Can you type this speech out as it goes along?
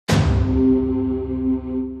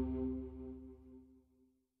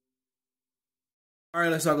All right,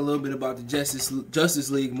 let's talk a little bit about the Justice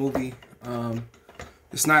League movie, the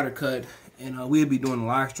Snyder cut, and we'll be doing a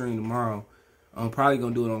live stream tomorrow. I'm probably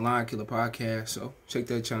gonna do it on Line Killer Podcast, so check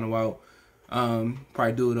that channel out.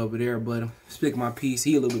 Probably do it over there, but speak my piece.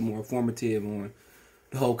 He a little bit more informative on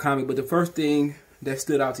the whole comic. But the first thing that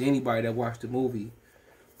stood out to anybody that watched the movie,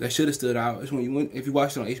 that should have stood out, is when you went, if you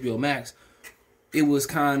watched it on HBO Max, it was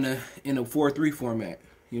kind of in a 4:3 format,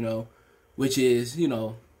 you know, which is, you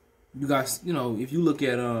know. You guys, you know, if you look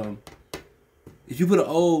at if you put an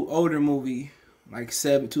older movie like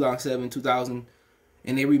 2007, 2000,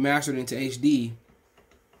 and they remastered it into HD,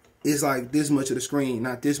 it's like this much of the screen,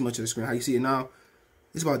 not this much of the screen. How you see it now,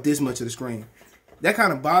 it's about this much of the screen. That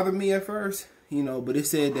kind of bothered me at first, you know, but it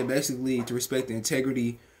said that basically to respect the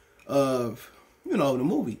integrity of, you know, the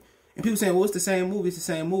movie. And people saying, well, it's the same movie, it's the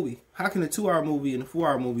same movie. How can a 2-hour movie and a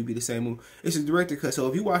 4-hour movie be the same movie? It's a director cut. So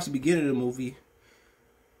if you watch the beginning of the movie,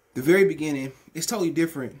 the very beginning, it's totally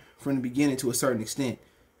different from the beginning to a certain extent.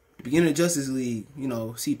 The beginning of Justice League, you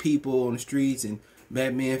know, see people on the streets and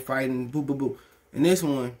Batman fighting, boo, boo, boo. And this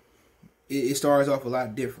one, it starts off a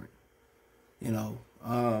lot different, you know.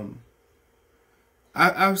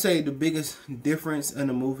 I would say the biggest difference in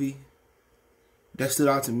the movie that stood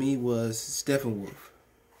out to me was Steppenwolf.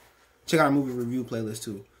 Check out our movie review playlist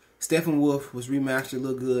too. Steppenwolf was remastered,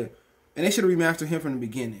 looked good. And they should have remastered him from the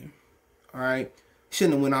beginning. Alright?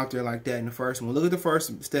 Shouldn't have went out there like that in the first one. Look at the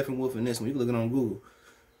first Steppenwolf in this one. You can look it on Google.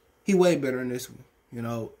 He way better in this one, you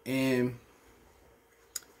know. And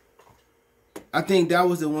I think that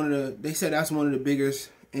was they said that's one of the biggest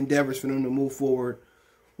endeavors for them to move forward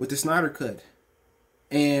with the Snyder cut.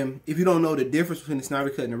 And if you don't know the difference between the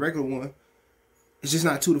Snyder cut and the regular one, it's just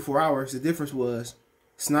not 2 to 4 hours. The difference was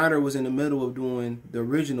Snyder was in the middle of doing the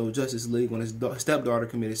original Justice League when his stepdaughter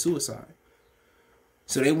committed suicide.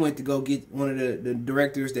 So they went to go get one of the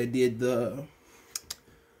directors that did some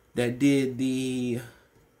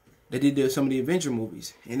of the Avenger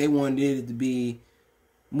movies, and they wanted it to be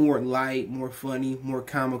more light, more funny, more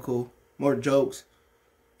comical, more jokes.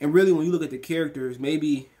 And really, when you look at the characters,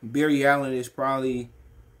 maybe Barry Allen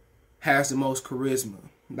has the most charisma.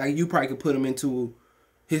 Like, you probably could put him into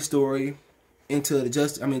his story,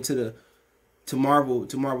 to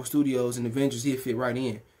Marvel Studios and Avengers. He'd fit right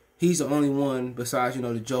in. He's the only one, besides, you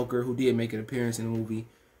know, the Joker, who did make an appearance in the movie.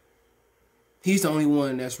 He's the only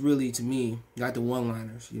one that's really, to me, got the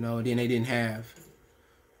one-liners, you know. And then they didn't have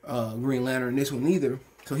Green Lantern in this one either.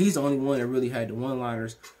 So he's the only one that really had the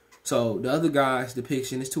one-liners. So the other guy's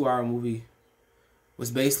depiction, this 2-hour movie,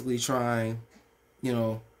 was basically trying, you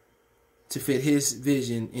know, to fit his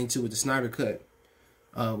vision into the Snyder cut.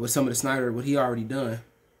 With some of the Snyder, what he already done.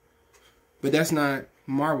 But that's not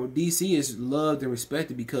Marvel. DC is loved and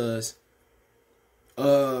respected because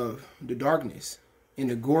of the darkness and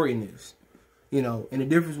the goriness, you know. And the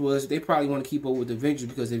difference was they probably want to keep up with the Avengers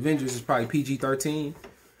because the Avengers is probably PG-13,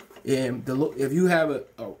 and if you have a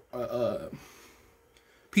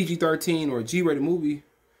PG-13 or a G-rated movie,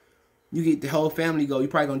 you get the whole family go. You're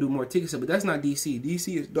probably gonna do more tickets, but that's not DC.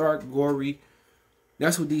 DC is dark, gory.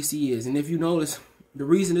 That's what DC is. And if you notice, the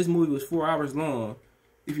reason this movie was 4 hours long,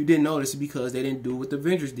 if you didn't notice, it's because they didn't do what the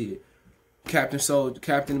Avengers did.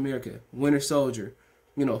 Captain America, Winter Soldier,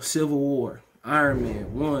 you know, Civil War, Iron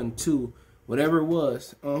Man, 1, 2, whatever it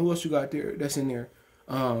was. Who else you got there that's in there?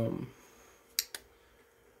 I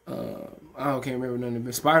can't remember none of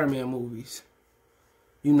the Spider-Man movies.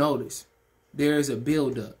 You notice there's a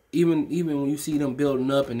build-up. Even when you see them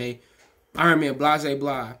building up and they, Iron Man, blase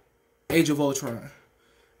blah, Age of Ultron,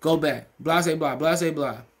 go back, blase blah,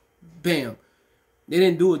 bam. They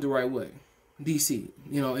didn't do it the right way. DC,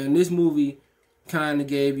 you know, and this movie kind of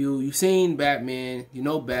gave you've seen Batman, you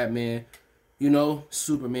know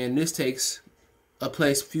Superman. This takes a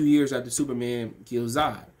place a few years after Superman kills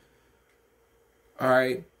Zod. All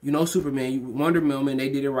right, you know Superman, Wonder Woman, they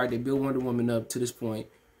did it right. They built Wonder Woman up to this point.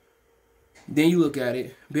 Then you look at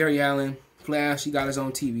it, Barry Allen, Flash, he got his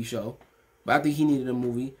own TV show. But I think he needed a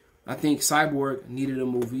movie. I think Cyborg needed a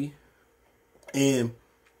movie. And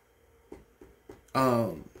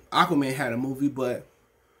Aquaman had a movie, but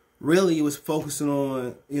really it was focusing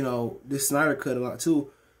on, you know, this Snyder cut a lot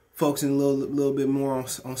too, focusing a little bit more on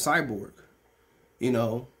Cyborg, you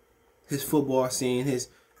know, his football scene, his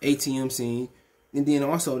ATM scene, and then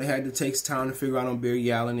also they had to take time to figure out on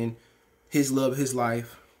Barry Allen and his love, his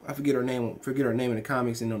life. I forget her name in the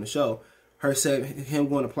comics and on the show. Him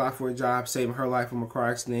going to apply for a job, saving her life from a car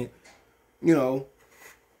accident, you know.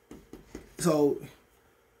 So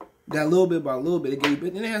that little bit by little bit, it gave,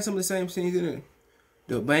 but then they had some of the same scenes in it.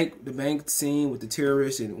 The bank scene with the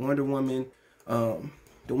terrorists and Wonder Woman, the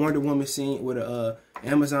Wonder Woman scene with the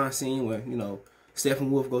Amazon scene where, you know,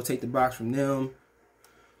 Steppenwolf go take the box from them.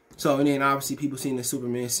 So, and then obviously people seen the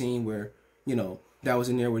Superman scene where, you know, that was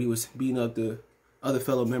in there where he was beating up the other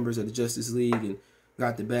fellow members of the Justice League and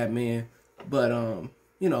got the Batman. But,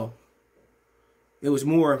 you know, it was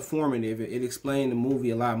more informative. It explained the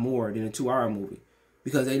movie a lot more than a 2-hour movie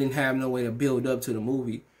because they didn't have no way to build up to the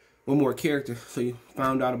movie with more characters. So you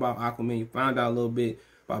found out about Aquaman. You found out a little bit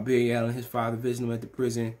about Barry Allen, his father visiting him at the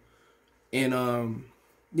prison. And,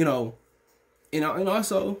 you know, and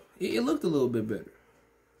also it looked a little bit better.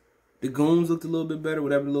 The goons looked a little bit better,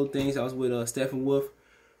 whatever the little things. I was with Steppenwolf.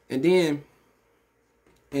 And then,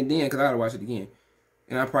 because I gotta watch it again.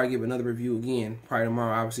 And I'll probably give another review again, probably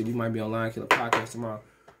tomorrow. Obviously, we might be on Line Killer Podcast tomorrow.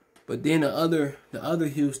 But then the other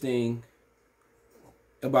huge thing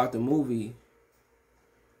about the movie,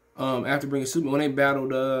 after bringing Superman, when they battled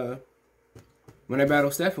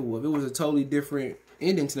Steppenwolf, it was a totally different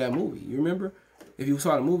ending to that movie. You remember? If you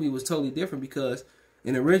saw the movie, it was totally different because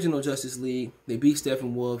in the original Justice League, they beat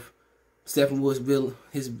Steppenwolf. Steppenwolf's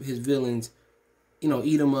his villains, you know,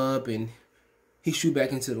 eat him up and he shoot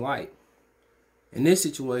back into the light. In this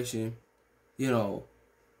situation, you know,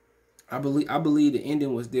 I believe the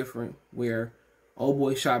ending was different where old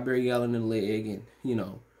boy shot Barry Allen in the leg and, you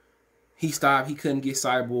know, he stopped. He couldn't get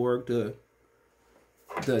Cyborg the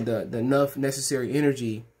enough necessary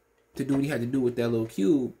energy to do what he had to do with that little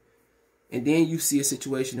cube. And then you see a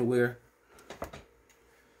situation where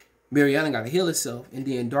Barry Allen got to heal himself, and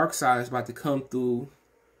then Darkseid is about to come through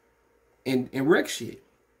and wreck shit.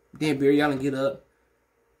 Then Barry Allen get up.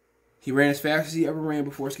 He ran as fast as he ever ran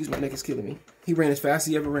before. Excuse me, my neck is killing me. He ran as fast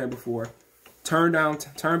as he ever ran before. Turned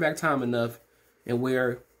back time enough, and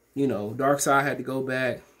where, you know, Darkseid had to go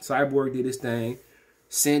back. Cyborg did his thing,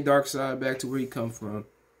 sent Darkseid back to where he come from,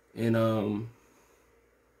 and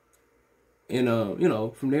you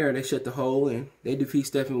know, from there they shut the hole and they defeat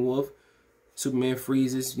Steppenwolf. Superman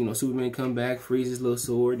freezes, you know, Superman come back, freezes his little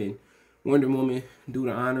sword, and Wonder Woman do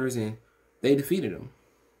the honors, and they defeated him.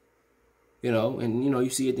 You know, and you know, you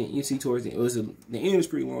see towards the end was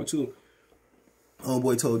pretty long too.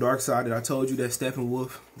 Homeboy told Darkseid that I told you that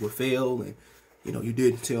Steppenwolf would fail, and you know, you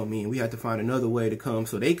didn't tell me, and we had to find another way to come.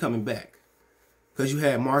 So they coming back because you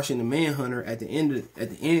had Martian the Manhunter at the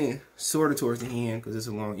end, sort of towards the end, because it's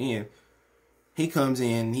a long end. He comes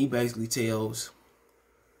in and he basically tells,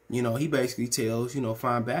 you know,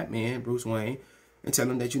 find Batman, Bruce Wayne, and tell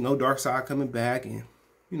him that, you know, Darkseid coming back, and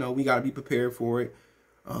you know, we got to be prepared for it.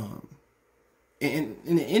 And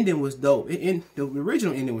the ending was dope. The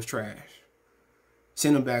original ending was trash.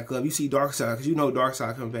 Send him back up. You see Darkseid, because you know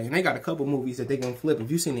Darkseid coming back. And they got a couple movies that they going to flip. If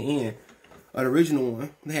you seen the end of the original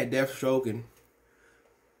one, they had Deathstroke, and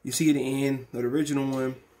you see the end of the original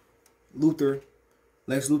one,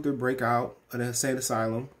 Lex Luthor break out of the insane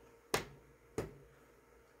asylum.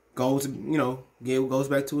 Goes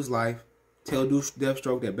back to his life. Tell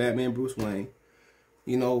Deathstroke that Batman Bruce Wayne.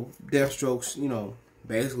 You know, Deathstroke's, you know,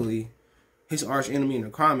 basically his arch enemy in the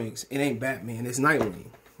comics. It ain't Batman, it's Nightwing.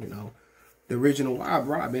 You know, the original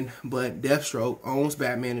Robin, but Deathstroke owns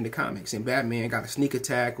Batman in the comics, and Batman got a sneak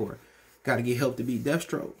attack or got to get help to beat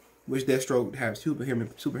Deathstroke, which Deathstroke has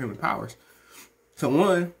superhuman powers. So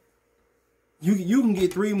one, you can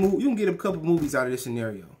get a couple movies out of this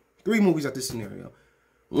scenario. 3 movies out of this scenario.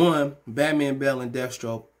 One, Batman, Bell, and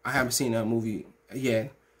Deathstroke. I haven't seen that movie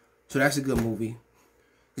yet, so that's a good movie.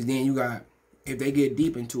 And then you got, if they get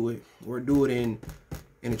deep into it or do it in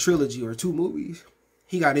a trilogy or 2 movies,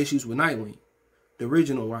 he got issues with Nightwing, the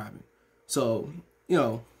original Robin. So, you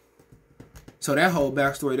know, so that whole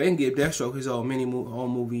backstory, they can give Deathstroke his own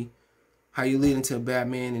movie, how you lead into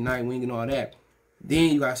Batman and Nightwing and all that.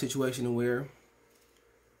 Then you got a situation where,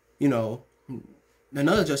 you know,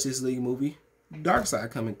 another Justice League movie,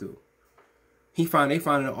 Darkseid coming through. They find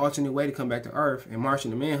an alternate way to come back to Earth, and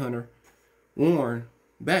Martian the Manhunter warn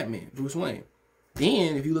Batman, Bruce Wayne.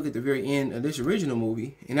 Then, if you look at the very end of this original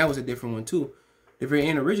movie, and that was a different one too, the very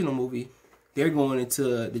end original movie, they're going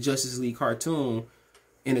into the Justice League cartoon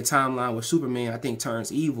in the timeline where Superman, I think,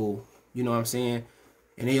 turns evil. You know what I'm saying?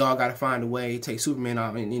 And they all got to find a way to take Superman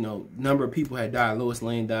out. And, you know, a number of people had died. Lois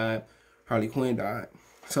Lane died. Harley Quinn died.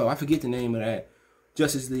 So I forget the name of that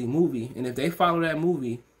Justice League movie. And if they follow that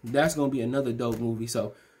movie, that's going to be another dope movie.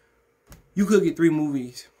 So you could get 3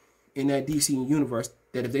 movies in that DC universe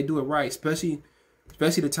that if they do it right, especially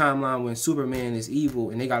the timeline when Superman is evil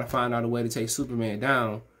and they got to find out a way to take Superman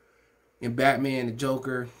down, and Batman, the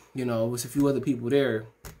Joker, you know, with a few other people there,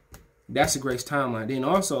 that's a great timeline. Then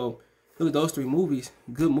also, look at those 3 movies,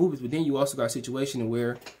 good movies, but then you also got a situation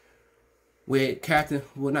where with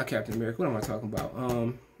not Captain America, what am I talking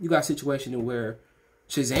about? You got a situation where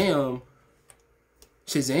Shazam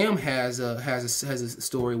Shazam has a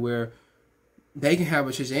story where they can have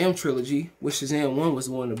a Shazam trilogy, which Shazam 1 was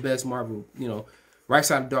one of the best Marvel, Right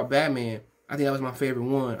Side of Dark Batman. I think that was my favorite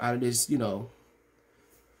one out of this,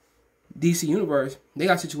 DC universe. They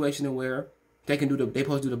got a situation where they supposed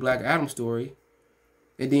to do the Black Adam story.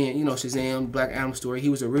 And then, Shazam, Black Adam story, he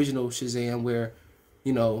was the original Shazam where,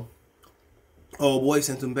 old boy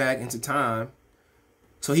sent him back into time.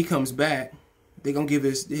 So he comes back. They're going to give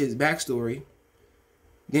his backstory.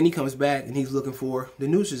 Then he comes back and he's looking for the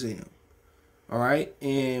new Shazam. All right?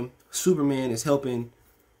 And Superman is helping,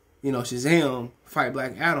 Shazam fight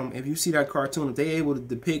Black Adam. If you see that cartoon, if they're able to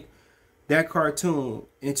depict that cartoon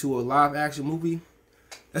into a live action movie,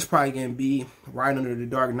 that's probably going to be right under The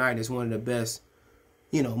Dark Knight as one of the best,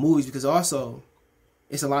 movies. Because also,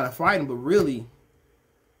 it's a lot of fighting, but really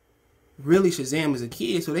Shazam is a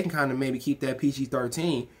kid, so they can kind of maybe keep that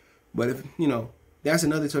PG-13. But if, that's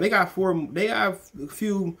another. So they got the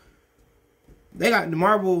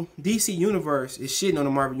Marvel DC universe is shitting on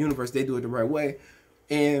the Marvel universe. They do it the right way.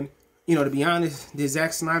 And, to be honest, did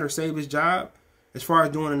Zack Snyder save his job as far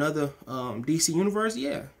as doing another DC universe?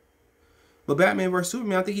 Yeah. But Batman vs.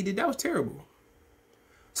 Superman, I think he did. That was terrible.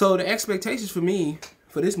 So the expectations for me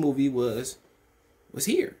for this movie was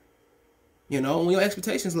here. When your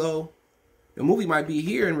expectations low, the movie might be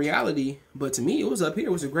here in reality, but to me, it was up here.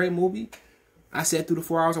 It was a great movie. I sat through the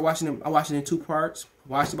 4 hours. I watched it in 2 parts.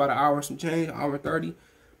 Watched about an hour and some change, an hour and 30.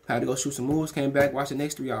 Had to go shoot some moves. Came back, watched the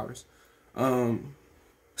next 3 hours.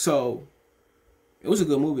 So it was a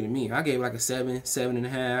good movie to me. I gave it like a 7,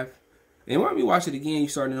 7.5. And when you watch it again, you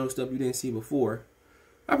start to know stuff you didn't see before.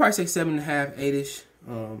 I'd probably say 7.5, 8-ish.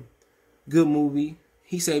 Good movie.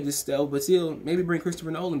 He saved his stuff, but still, maybe bring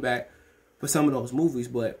Christopher Nolan back for some of those movies.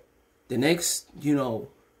 But the next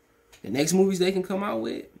movies they can come out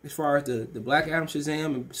with, as far as the Black Adam,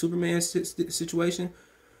 Shazam, and Superman situation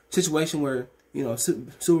where,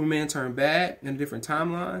 Superman turned bad in a different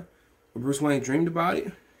timeline, where Bruce Wayne dreamed about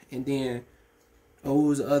it, and then, what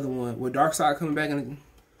was the other one? With Darkseid coming back in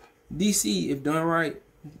DC, if done right,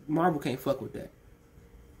 Marvel can't fuck with that.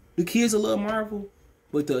 The kids will love Marvel,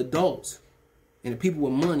 but the adults and the people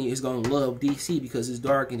with money is going to love DC because it's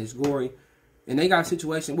dark and it's gory. And they got a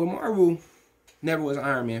situation where Marvel never was an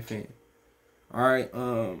Iron Man fan. Alright,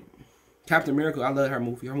 Captain America, I love her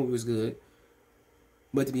movie. Her movie was good.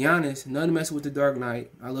 But to be honest, nothing messing with The Dark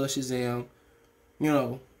Knight. I love Shazam.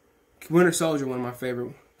 Winter Soldier, one of my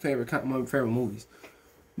favorite movies.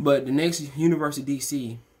 But the next universe of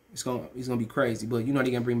DC is gonna be crazy. But they're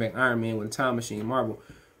gonna bring back Iron Man with a time machine, Marvel.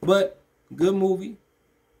 But good movie.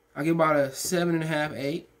 I give about a 7.5,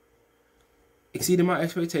 8. Exceeded my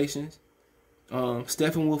expectations.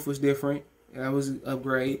 Steppenwolf was different. That was an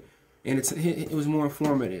upgrade. And it was more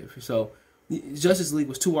informative. So, Justice League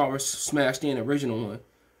was 2 hours smashed in, the original one.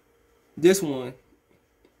 This one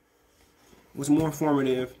was more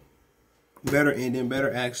informative, better ending,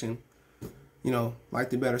 better action.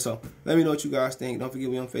 Liked it better. So, let me know what you guys think. Don't forget,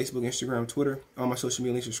 we on Facebook, Instagram, Twitter. All my social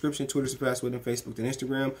media links description. Twitter's the fastest way than Facebook than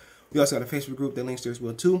Instagram. We also got a Facebook group that links there as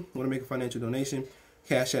well, too. Want to make a financial donation?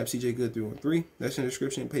 Cash App CJGood313. That's in the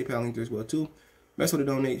description. PayPal link there as well, too. Best way to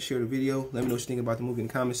donate, share the video. Let me know what you think about the movie in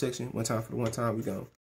the comment section. One time for the one time, we go.